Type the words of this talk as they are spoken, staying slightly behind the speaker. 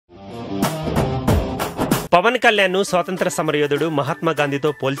పవన్ కళ్యాణ్ ను స్వాతంత్ర సమరయోధుడు మహాత్మా గాంధీతో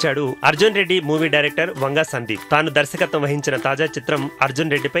పోల్చాడు అర్జున్ రెడ్డి మూవీ డైరెక్టర్ వంగా సందీప్. తాను దర్శకత్వం వహించిన తాజా చిత్రం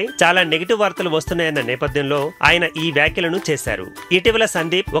అర్జున్ రెడ్డిపై చాలా నెగిటివ్ వార్తలు వస్తున్నాయన్న నేపథ్యంలో ఆయన ఈ వ్యాఖ్యలను చేశారు. ఇటీవల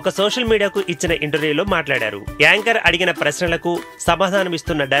సందీప్ ఒక సోషల్ మీడియాకు ఇచ్చిన ఇంటర్వ్యూలో మాట్లాడారు. యాంకర్ అడిగిన ప్రశ్నలకు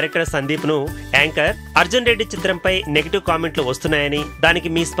సమాధానమిస్తున్న డైరెక్టర్ సందీప్ ను యాంకర్ అర్జున్ రెడ్డి చిత్రంపై నెగిటివ్ కామెంట్లు వస్తున్నాయని,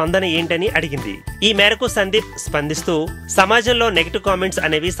 దానికి మీ స్పందన ఏంటని అడిగింది. ఈ మేరకు సందీప్ స్పందిస్తూ, సమాజంలో నెగిటివ్ కామెంట్స్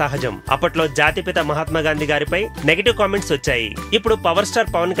అనేవి సహజం. అప్పట్లో జాతిపిత మహాత్మా గాంధీ గారిపై నెగిటివ్ కామెంట్స్ వచ్చాయి. ఇప్పుడు పవర్ స్టార్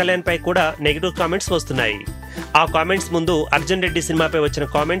పవన్ కళ్యాణ్ పై కూడా నెగిటివ్ కామెంట్స్ వస్తున్నాయి. ఆ కామెంట్స్ ముందు అర్జున్ రెడ్డి సినిమాపై వచ్చిన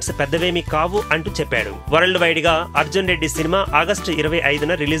కామెంట్స్ పెద్దవేమీ కావు అంటూ చెప్పాడు. వరల్డ్ వైడ్ గా Arjun Reddy cinema August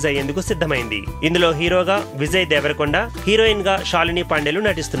 25న release అయ్యేందుకు సిద్ధమైంది. ఇందులో హీరోగా విజయ్ దేవరకొండ, హీరోయిన్ గా శాలిని పాండేలు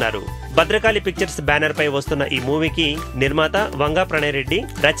నటిస్తున్నారు. భద్రకాళి పిక్చర్స్ బ్యానర్ పై వస్తున్న ఈ మూవీకి నిర్మాత వంగా ప్రణయ్ రెడ్డి,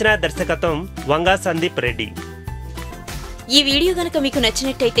 రచనా దర్శకత్వం వంగా సందీప్ రెడ్డి. ఈ వీడియో గనుక మీకు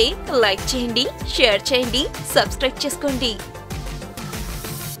నచ్చినట్టయితే లైక్ చేయండి, షేర్ చేయండి, సబ్స్క్రైబ్ చేసుకోండి.